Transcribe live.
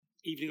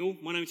Evening all,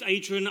 my name's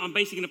Adrian. I'm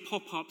basically going to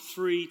pop up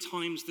 3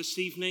 times this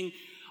evening.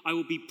 I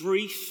will be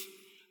brief,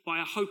 but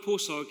I hope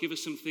also I'll give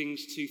us some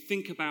things to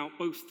think about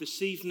both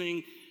this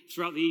evening,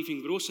 throughout the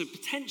evening, but also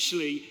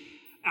potentially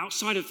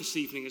outside of this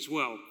evening as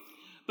well.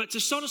 But to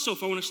start us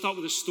off, I want to start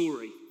with a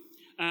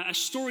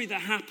story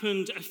that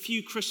happened a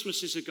few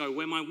Christmases ago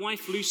where my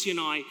wife Lucy and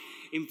I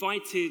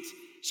invited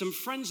some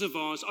friends of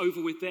ours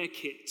over with their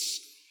kids.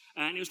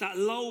 And it was that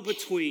lull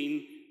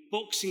between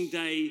Boxing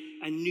Day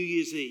and New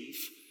Year's Eve.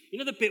 You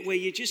know the bit where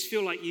you just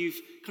feel like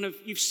you've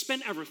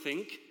spent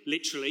everything,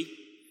 literally,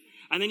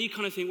 and then you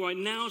kind of think, right,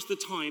 now's the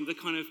time, the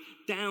kind of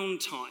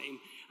downtime.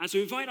 And so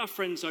we invite our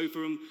friends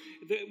over, and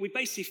we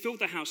basically filled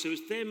the house. It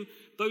was them,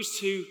 those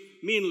two,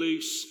 me and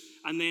Luce,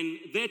 and then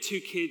their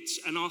 2 kids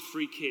and our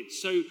 3 kids.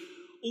 So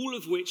all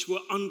of which were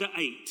under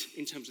 8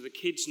 in terms of the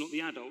kids, not the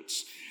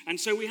adults. And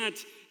so we had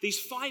these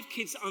 5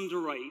 kids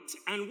under 8,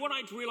 and what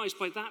I'd realized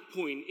by that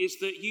point is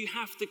that you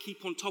have to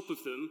keep on top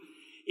of them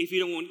if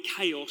you don't want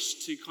chaos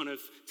to kind of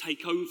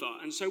take over.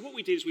 And so what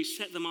we did is we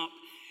set them up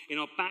in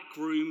our back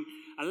room,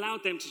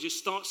 allowed them to just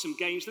start some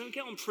games. They would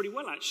get on pretty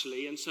well,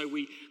 actually. And so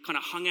we kind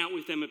of hung out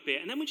with them a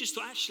bit. And then we just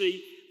thought,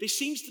 actually, this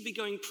seems to be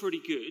going pretty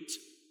good.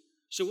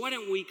 So why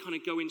don't we kind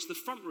of go into the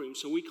front room?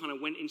 So we kind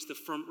of went into the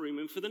front room,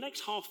 and for the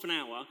next half an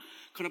hour,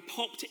 kind of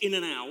popped in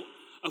and out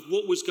of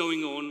what was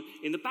going on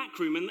in the back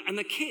room. And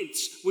the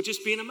kids were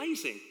just being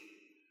amazing,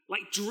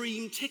 like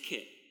dream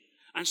ticket.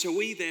 And so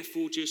we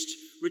therefore just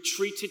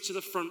retreated to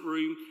the front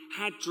room,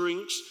 had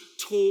drinks,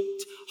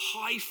 talked,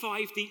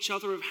 high-fived each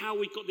other of how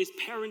we got this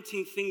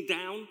parenting thing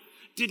down,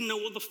 didn't know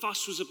what the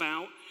fuss was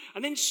about,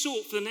 and then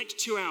sought for the next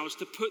 2 hours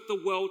to put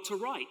the world to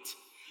right.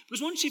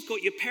 Because once you've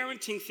got your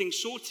parenting thing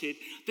sorted,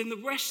 then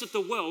the rest of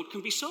the world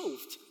can be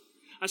solved.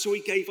 And so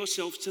we gave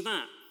ourselves to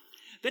that.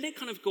 Then it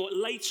kind of got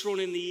later on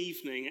in the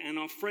evening, and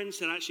our friends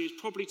said actually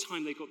it's probably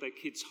time they got their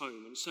kids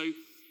home. And so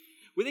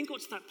we then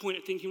got to that point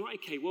of thinking, right,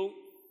 okay, well,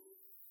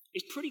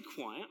 it's pretty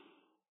quiet.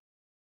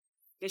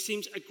 There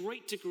seems a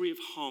great degree of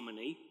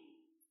harmony.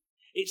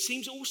 It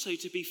seems also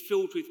to be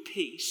filled with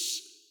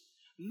peace.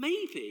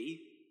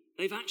 Maybe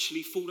they've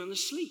actually fallen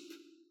asleep.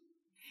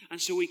 And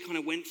so we kind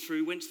of went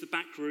to the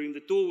back room, the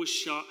door was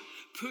shut,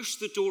 pushed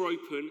the door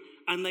open,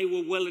 and they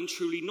were well and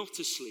truly not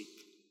asleep.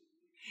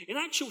 In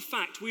actual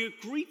fact, we were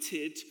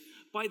greeted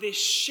by this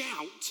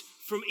shout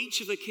from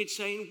each of the kids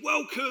saying,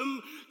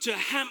 "Welcome to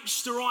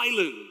Hamster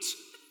Island."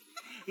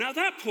 Now at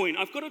that point,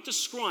 I've got to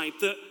describe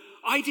that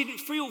I didn't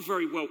feel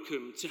very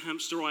welcome to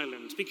Hamster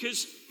Island,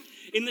 because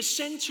in the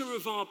center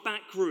of our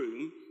back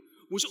room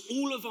was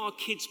all of our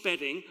kids'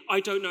 bedding. I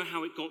don't know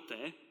how it got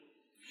there.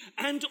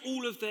 And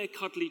all of their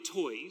cuddly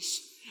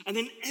toys. And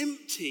then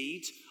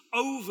emptied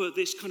over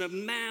this kind of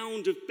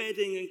mound of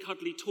bedding and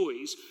cuddly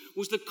toys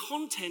was the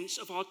contents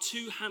of our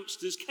 2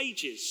 hamsters'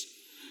 cages.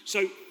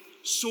 So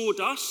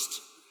sawdust,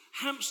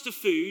 hamster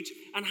food,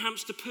 and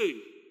hamster poo.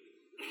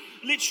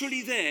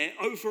 Literally there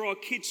over our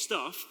kids'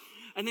 stuff.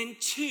 And then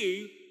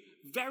 2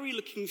 very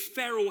looking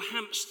feral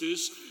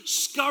hamsters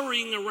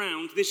scurrying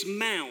around this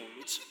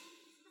mound.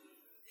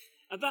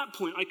 At that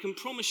point, I can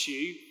promise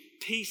you,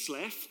 peace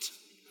left,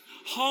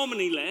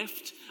 harmony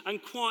left,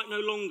 and quiet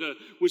no longer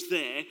was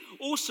there.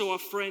 Also, our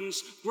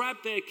friends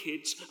grabbed their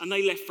kids and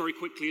they left very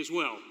quickly as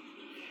well.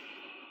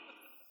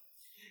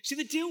 See,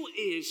 the deal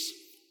is,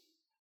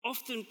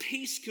 often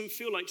peace can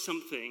feel like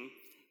something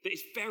that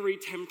is very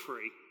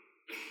temporary.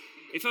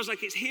 It feels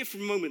like it's here for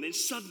a moment, then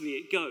suddenly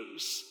it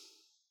goes.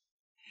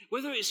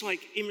 Whether it's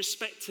like in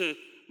respect to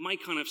my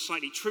kind of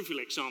slightly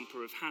trivial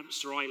example of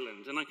Hamster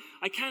Island, and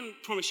I can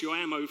promise you I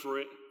am over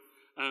it.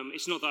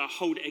 It's not that I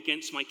hold it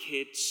against my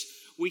kids.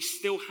 We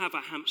still have a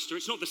hamster.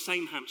 It's not the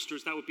same hamster,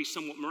 as that would be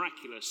somewhat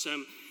miraculous.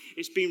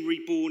 It's been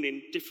reborn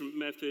in different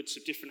methods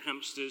of different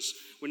hamsters.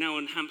 We're now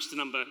on hamster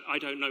number, I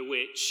don't know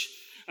which,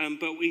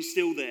 but we're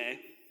still there.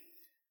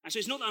 And so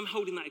it's not that I'm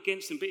holding that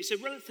against them, but it's a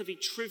relatively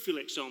trivial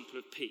example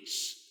of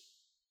peace.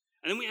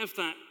 And then we have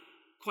that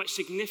quite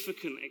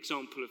significant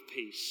example of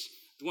peace,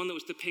 the one that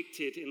was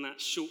depicted in that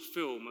short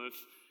film of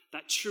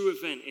that true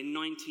event in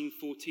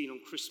 1914 on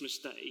Christmas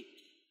Day,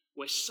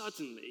 where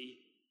suddenly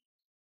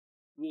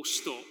war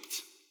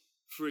stopped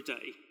for a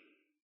day,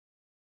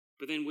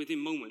 but then within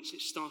moments it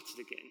started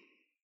again.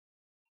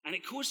 And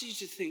it causes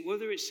you to think,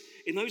 whether it's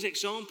in those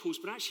examples,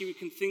 but actually we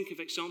can think of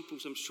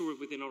examples, I'm sure,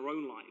 within our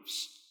own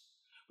lives,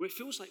 where it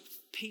feels like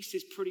peace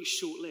is pretty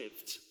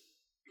short-lived.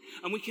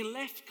 And we can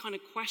left kind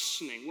of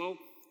questioning, well,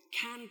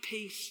 can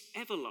peace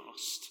ever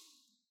last?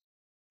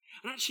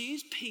 And actually,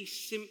 is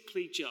peace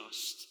simply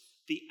just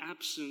the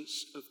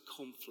absence of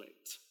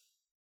conflict?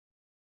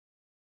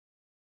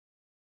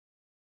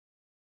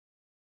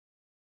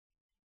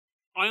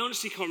 I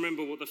honestly can't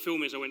remember what the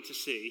film is I went to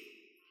see,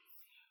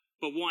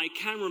 but what I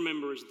can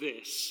remember is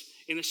this.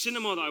 In the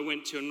cinema that I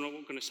went to, I'm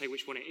not going to say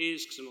which one it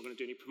is because I'm not going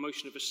to do any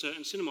promotion of a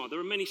certain cinema.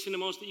 There are many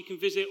cinemas that you can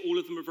visit. All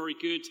of them are very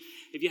good.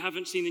 If you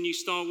haven't seen the new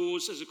Star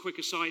Wars, as a quick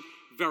aside,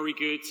 very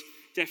good.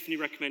 Definitely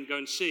recommend go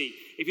and see.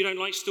 If you don't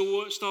like Star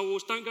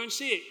Wars, don't go and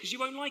see it because you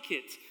won't like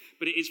it.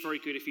 But it is very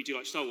good if you do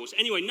like Star Wars.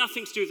 Anyway,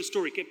 nothing to do with the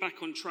story. Get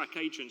back on track,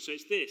 Adrian. So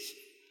it's this.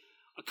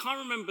 I can't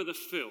remember the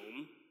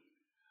film,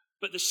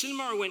 but the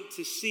cinema I went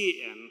to see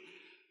it in,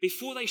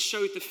 before they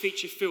showed the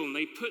feature film,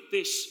 they put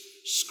this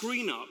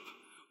screen up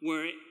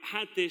where it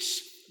had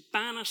this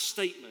banner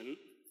statement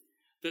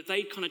that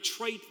they kind of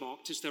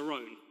trademarked as their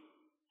own.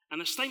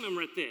 And the statement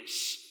read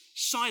this: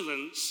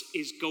 "Silence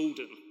is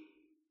golden."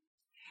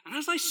 And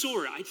as I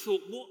saw it, I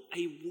thought, what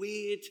a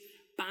weird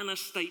banner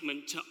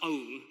statement to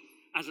own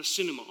as a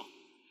cinema.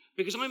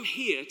 Because I'm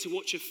here to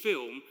watch a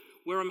film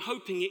where I'm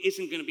hoping it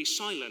isn't going to be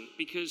silent,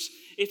 because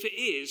if it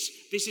is,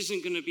 this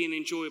isn't going to be an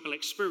enjoyable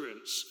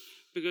experience,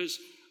 because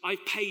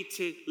I've paid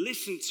to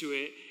listen to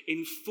it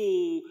in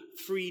full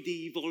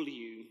 3D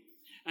volume.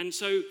 And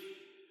so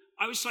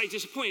I was slightly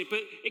disappointed,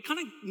 but it kind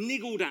of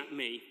niggled at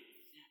me.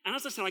 And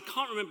as I said, I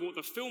can't remember what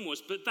the film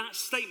was, but that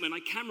statement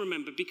I can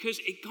remember because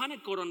it kind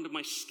of got under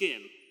my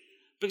skin.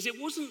 Because it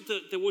wasn't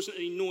that there wasn't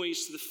any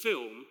noise to the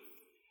film,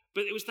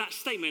 but it was that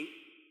statement,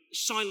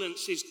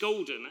 "Silence is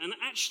golden." And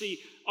actually,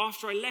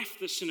 after I left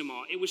the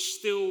cinema, it was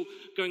still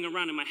going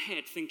around in my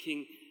head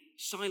thinking,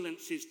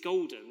 silence is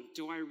golden.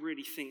 Do I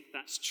really think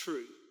that's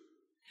true?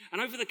 And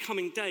over the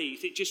coming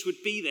days, it just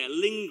would be there,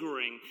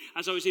 lingering.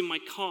 As I was in my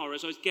car,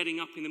 as I was getting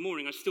up in the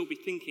morning, I'd still be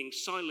thinking,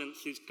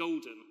 silence is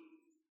golden.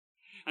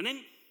 And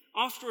then,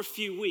 after a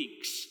few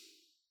weeks,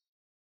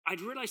 I'd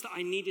realized that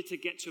I needed to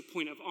get to a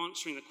point of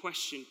answering the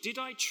question, did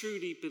I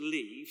truly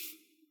believe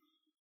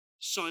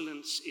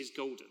silence is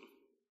golden?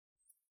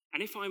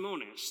 And if I'm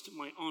honest,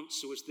 my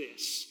answer was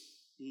this: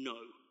 no.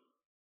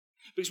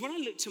 Because when I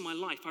looked at my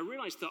life, I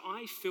realized that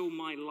I fill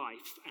my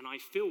life, and I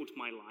filled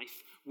my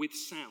life, with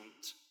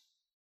sound.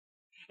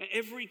 At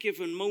every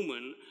given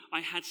moment,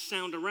 I had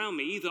sound around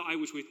me. Either I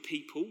was with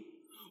people,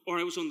 or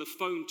I was on the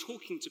phone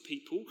talking to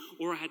people,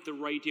 or I had the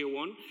radio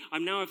on.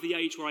 I'm now of the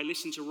age where I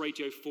listen to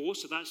Radio 4,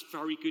 so that's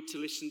very good to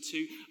listen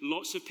to.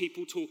 Lots of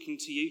people talking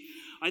to you.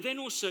 I then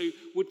also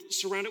would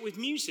surround it with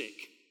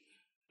music.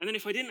 And then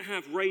if I didn't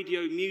have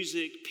radio,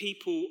 music,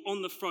 people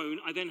on the phone,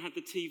 I then had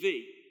the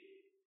TV.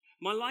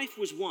 My life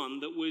was one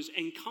that was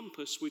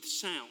encompassed with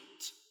sound.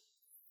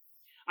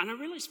 And I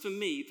realized for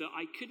me that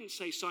I couldn't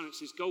say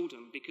silence is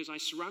golden because I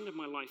surrounded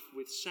my life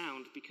with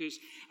sound, because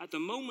at the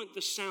moment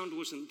the sound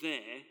wasn't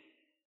there,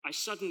 I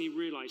suddenly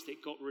realized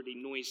it got really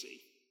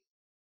noisy.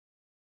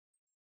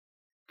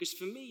 Because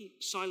for me,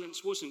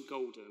 silence wasn't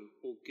golden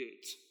or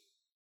good.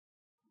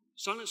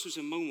 Silence was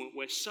a moment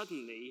where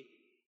suddenly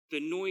the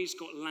noise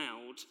got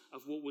loud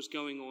of what was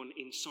going on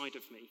inside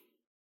of me.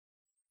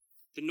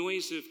 The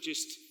noise of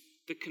just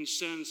the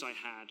concerns I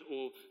had,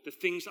 or the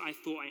things that I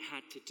thought I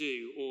had to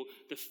do, or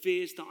the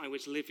fears that I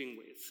was living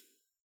with.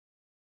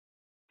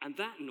 And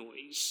that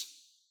noise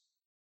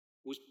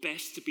was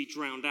best to be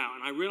drowned out.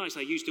 And I realized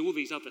I used all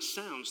these other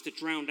sounds to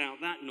drown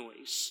out that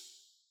noise.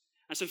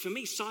 And so for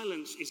me,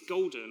 silence is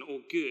golden or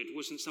good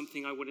wasn't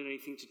something I wanted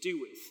anything to do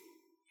with.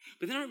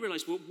 But then I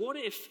realized, well, what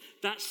if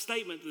that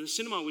statement that the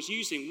cinema was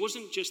using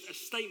wasn't just a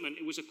statement,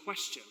 it was a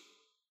question?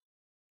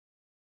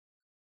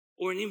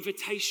 Or an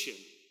invitation?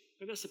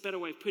 Maybe that's a better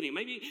way of putting it.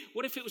 Maybe,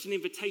 what if it was an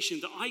invitation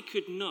that I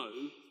could know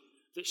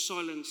that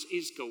silence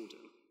is golden?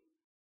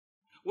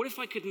 What if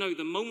I could know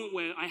the moment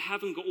where I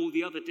haven't got all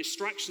the other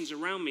distractions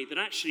around me, that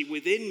actually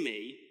within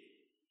me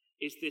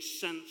is this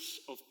sense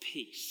of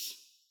peace?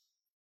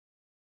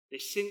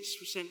 This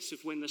sense of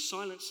when the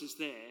silence is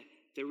there,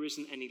 there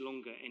isn't any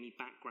longer any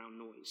background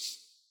noise.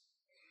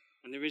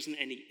 And there isn't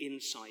any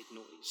inside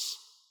noise.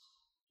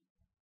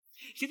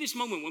 See, this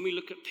moment when we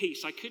look at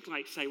peace, I could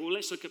say, well,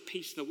 let's look at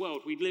peace in the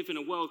world. We live in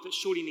a world that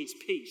surely needs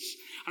peace.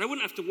 And I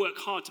wouldn't have to work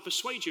hard to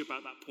persuade you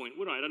about that point,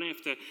 would I? I don't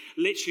have to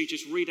literally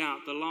just read out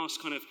the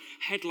last kind of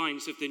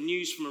headlines of the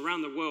news from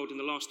around the world in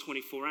the last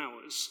 24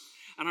 hours.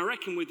 And I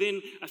reckon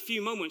within a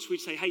few moments we'd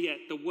say, hey, yeah,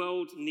 the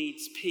world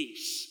needs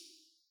peace.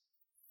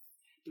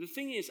 But the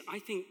thing is, I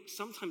think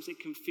sometimes it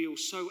can feel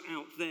so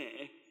out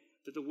there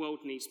that the world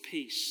needs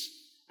peace,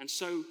 and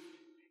so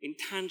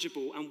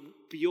intangible and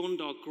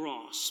beyond our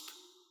grasp,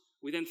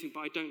 we then think,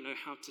 but I don't know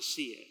how to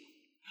see it.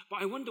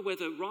 But I wonder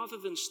whether rather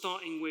than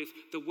starting with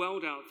the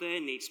world out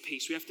there needs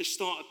peace, we have to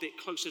start a bit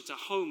closer to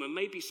home and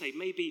maybe say,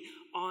 maybe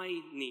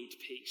I need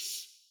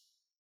peace.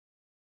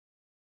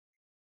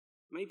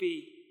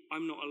 Maybe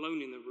I'm not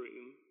alone in the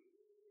room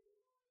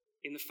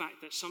in the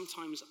fact that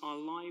sometimes our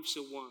lives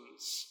are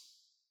ones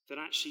that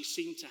actually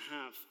seem to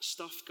have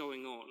stuff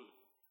going on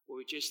where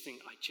we just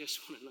think, I just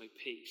want to know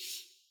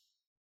peace.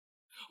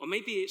 Or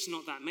maybe it's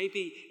not that.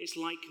 Maybe it's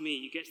like me.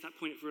 You get to that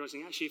point of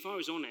realizing, actually, if I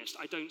was honest,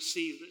 I don't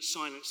see that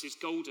silence is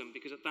golden,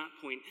 because at that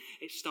point,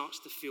 it starts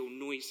to feel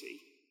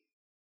noisy.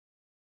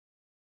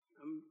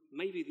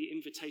 Maybe the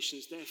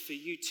invitation's there for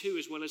you too,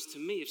 as well as to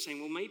me, of saying,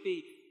 well,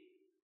 maybe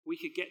we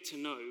could get to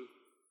know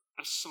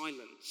a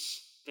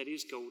silence that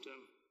is golden,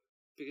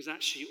 because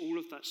actually all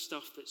of that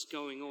stuff that's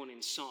going on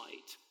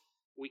inside,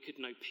 we could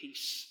know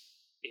peace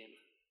in.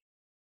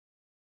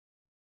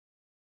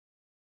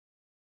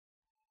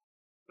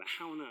 But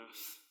how on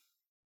earth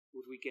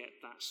would we get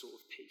that sort of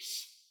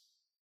peace?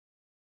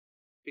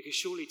 Because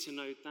surely to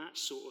know that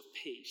sort of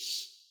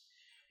peace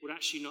would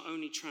actually not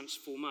only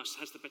transform us,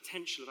 has the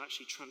potential of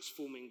actually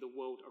transforming the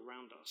world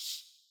around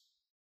us.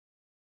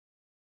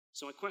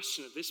 So my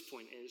question at this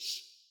point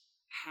is,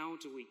 how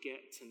do we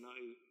get to know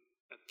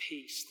a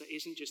peace that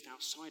isn't just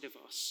outside of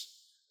us,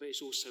 but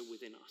is also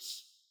within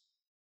us?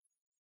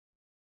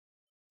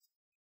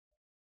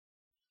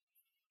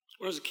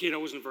 When I was a kid, I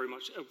wasn't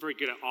very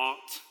good at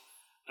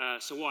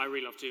art. So what I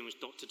really loved doing was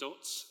dot to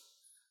dots.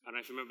 I don't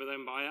know if you remember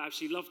them, but I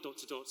absolutely loved dot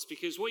to dots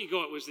because what you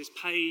got was this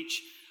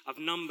page of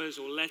numbers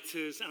or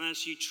letters, and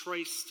as you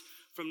traced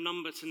from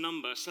number to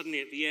number,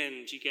 suddenly at the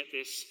end you get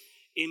this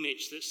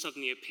image that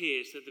suddenly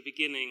appears that at the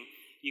beginning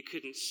you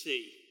couldn't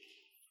see.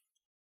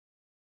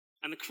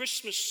 And the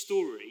Christmas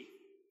story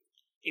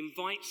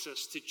invites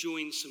us to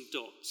join some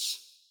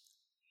dots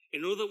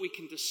in order that we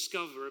can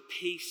discover a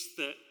peace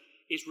that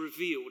is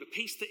revealed, a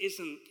peace that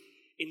isn't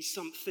in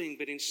something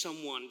but in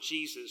someone,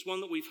 Jesus, one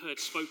that we've heard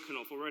spoken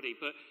of already.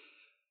 But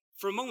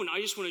for a moment, I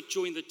just want to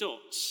join the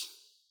dots,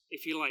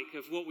 if you like,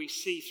 of what we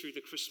see through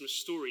the Christmas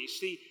story. You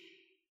see,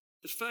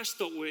 the first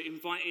dot we're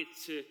invited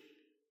to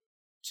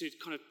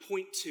kind of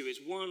point to is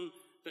one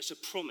that's a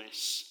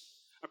promise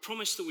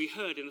that we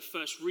heard in the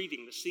first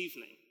reading this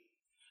evening.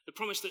 The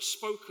promise that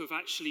spoke of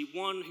actually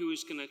one who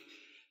was going to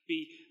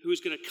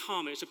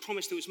come. It was a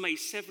promise that was made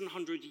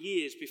 700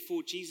 years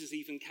before Jesus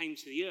even came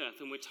to the earth.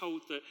 And we're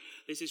told that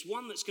there's this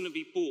one that's going to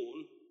be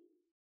born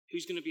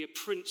who's going to be a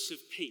Prince of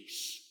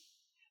Peace.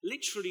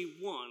 Literally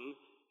one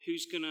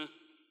who's going to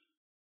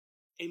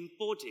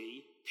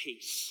embody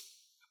peace.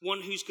 One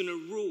who's going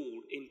to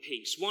rule in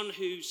peace. One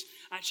who's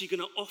actually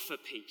going to offer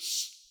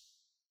peace.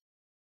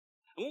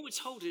 And what we're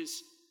told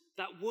is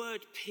that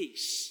word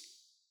peace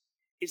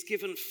is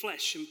given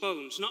flesh and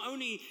bones, not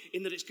only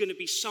in that it's going to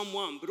be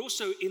someone, but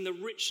also in the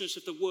richness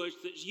of the words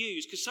that's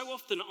used. Because so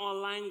often our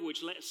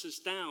language lets us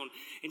down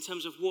in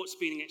terms of what's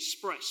being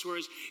expressed.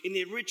 Whereas in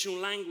the original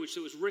language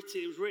that was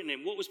written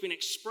in, what was being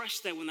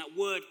expressed there when that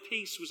word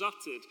peace was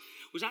uttered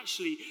was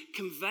actually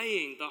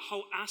conveying the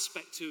whole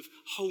aspect of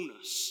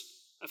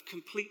wholeness, of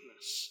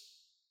completeness.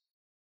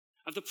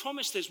 Of the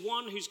promise there's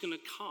one who's going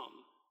to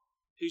come,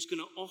 who's going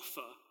to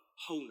offer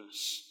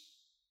wholeness.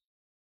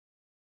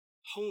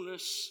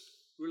 Wholeness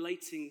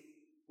relating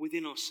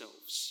within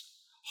ourselves,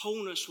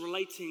 wholeness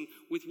relating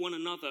with one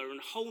another,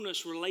 and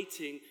wholeness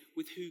relating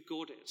with who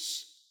God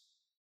is.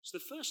 So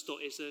the first dot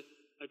is a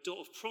dot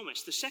of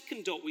promise. The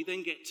second dot we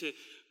then get to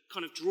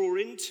kind of draw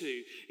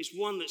into is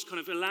one that's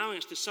kind of allowing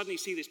us to suddenly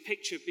see this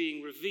picture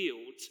being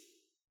revealed,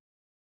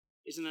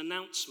 is an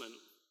announcement.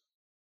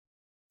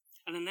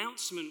 An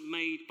announcement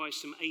made by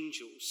some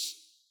angels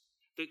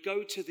that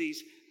go to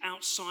these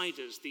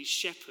outsiders, these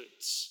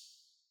shepherds.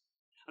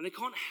 And they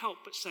can't help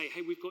but say,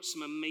 hey, we've got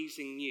some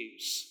amazing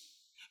news,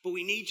 but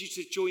we need you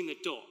to join the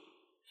dot.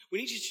 We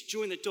need you to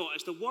join the dot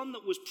as the one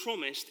that was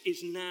promised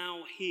is now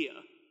here.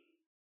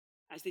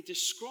 As they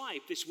describe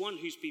this one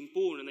who's been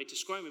born, and they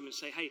describe him and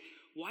say, hey,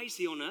 why is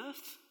he on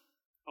earth?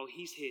 Oh,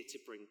 he's here to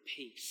bring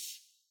peace.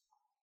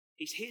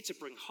 He's here to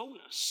bring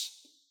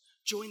wholeness.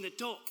 Join the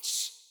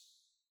dots,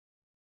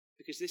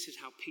 because this is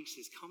how peace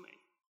is coming.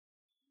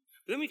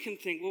 But then we can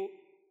think, well,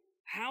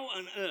 how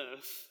on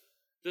earth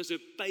does a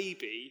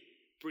baby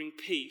bring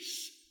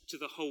peace to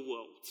the whole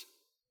world?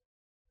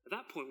 At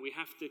that point, we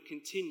have to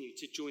continue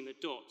to join the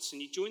dots.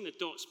 And you join the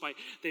dots by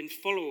then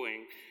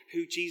following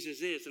who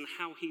Jesus is and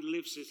how he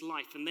lives his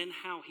life, and then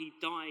how he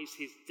dies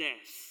his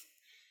death,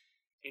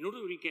 in order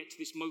to get to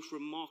this most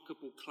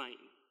remarkable claim,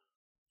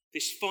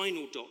 this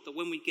final dot, that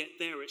when we get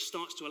there, it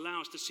starts to allow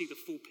us to see the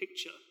full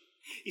picture.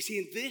 You see,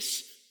 in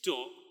this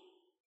dot,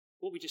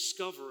 what we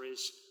discover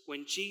is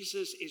when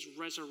Jesus is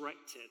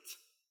resurrected,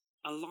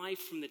 alive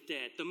from the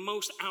dead, the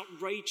most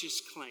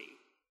outrageous claim.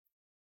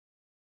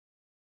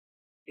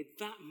 In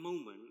that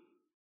moment,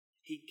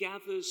 he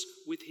gathers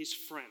with his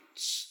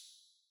friends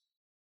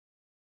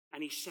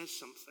and he says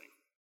something.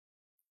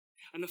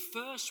 And the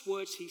first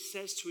words he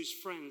says to his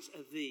friends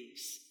are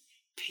these: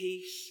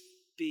 peace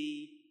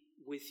be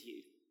with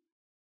you.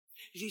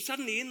 You see,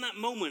 suddenly in that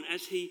moment,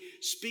 as he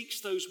speaks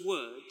those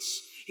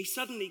words, he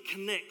suddenly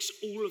connects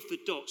all of the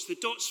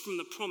dots from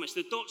the promise,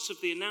 the dots of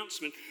the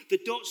announcement, the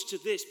dots to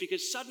this,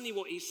 because suddenly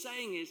what he's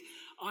saying is,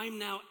 I'm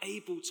now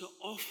able to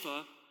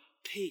offer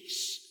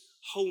peace,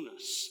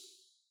 wholeness.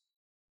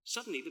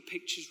 Suddenly the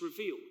picture's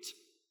revealed.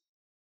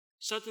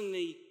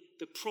 Suddenly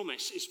the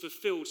promise is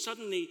fulfilled.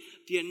 Suddenly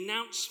the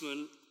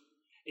announcement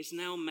is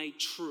now made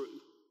true,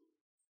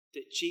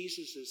 that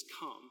Jesus has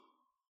come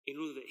in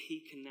order that he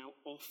can now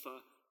offer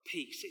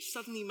peace. It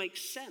suddenly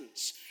makes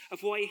sense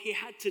of why he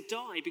had to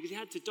die, because he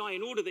had to die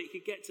in order that he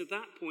could get to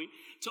that point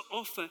to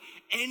offer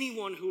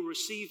anyone who will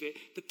receive it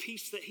the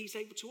peace that he's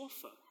able to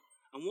offer.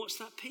 And what's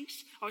that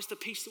peace? Oh, it's the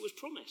peace that was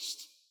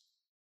promised.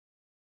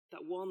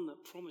 That one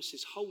that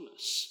promises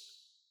wholeness.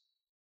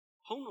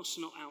 Wholeness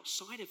not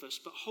outside of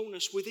us, but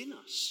wholeness within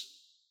us.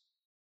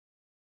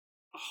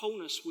 A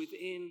wholeness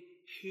within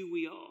who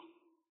we are.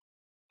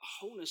 A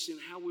wholeness in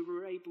how we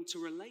were able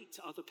to relate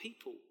to other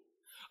people.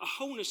 A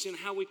wholeness in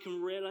how we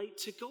can relate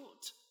to God.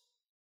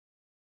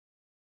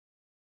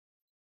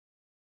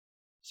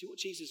 See, what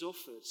Jesus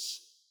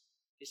offers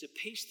is a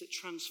peace that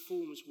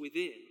transforms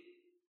within,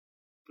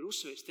 But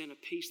also it's then a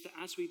peace that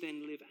as we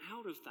then live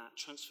out of that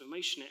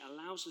transformation, it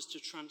allows us to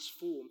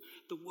transform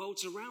the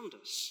worlds around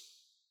us.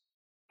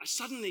 And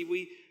suddenly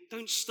we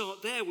don't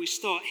start there, we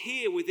start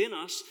here within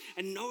us,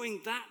 and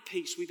knowing that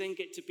peace, we then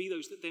get to be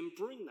those that then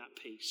bring that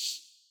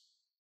peace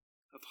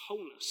of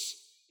wholeness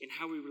in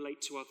how we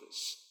relate to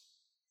others,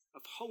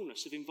 of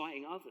wholeness of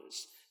inviting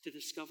others to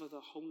discover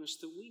the wholeness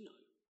that we know.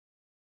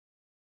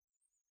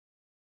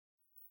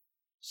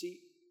 See,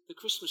 the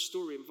Christmas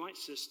story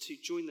invites us to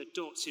join the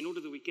dots in order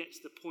that we get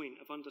to the point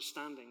of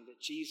understanding that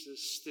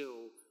Jesus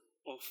still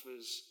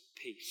offers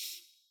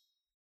peace.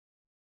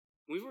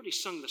 We've already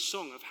sung the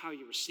song of how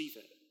you receive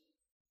it.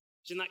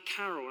 It's in that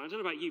carol, and I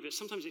don't know about you, but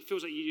sometimes it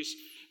feels like you just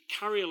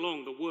carry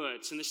along the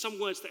words, and there's some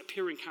words that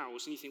appear in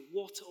carols, and you think,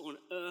 what on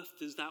earth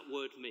does that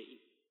word mean?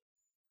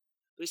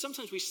 But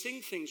sometimes we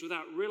sing things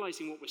without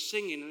realizing what we're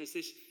singing, and there's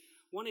this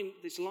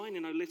line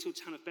in O Little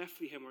Town of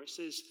Bethlehem where it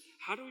says,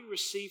 how do we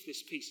receive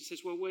this peace? It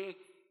says, well, where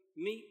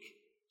meek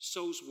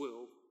souls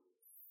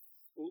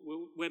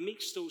where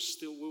meek souls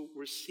still will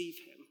receive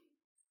him,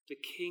 the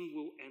King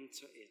will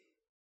enter in.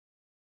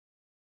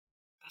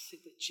 That's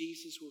it, that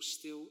Jesus will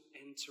still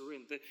enter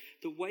in.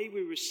 The way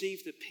we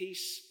receive the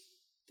peace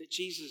that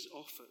Jesus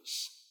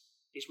offers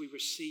is we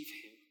receive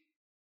him.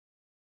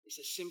 It's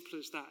as simple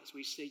as that, as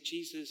we say,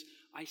 Jesus,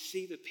 I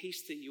see the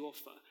peace that you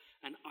offer,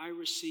 and I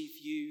receive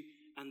you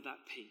and that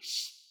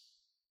peace.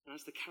 And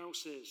as the carol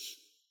says,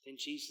 then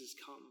Jesus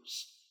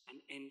comes and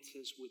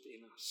enters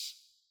within us.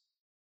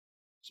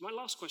 So my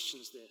last question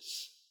is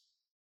this.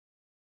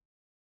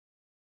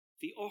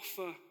 The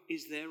offer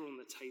is there on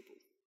the table.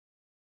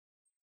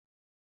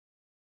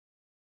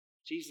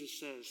 Jesus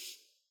says,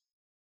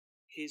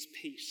 here's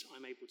peace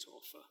I'm able to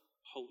offer,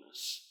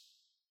 wholeness.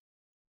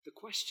 The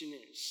question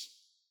is,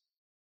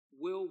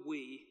 will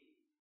we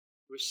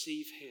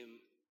receive him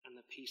and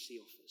the peace he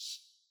offers?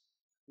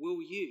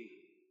 Will you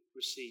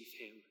receive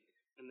him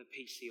and the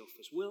peace he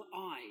offers? Will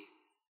I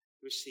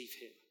receive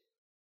him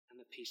and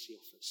the peace he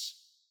offers?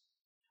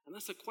 And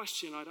that's a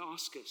question I'd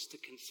ask us to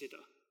consider.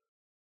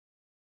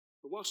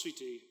 But whilst we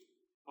do,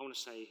 I want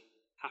to say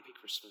Happy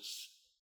Christmas.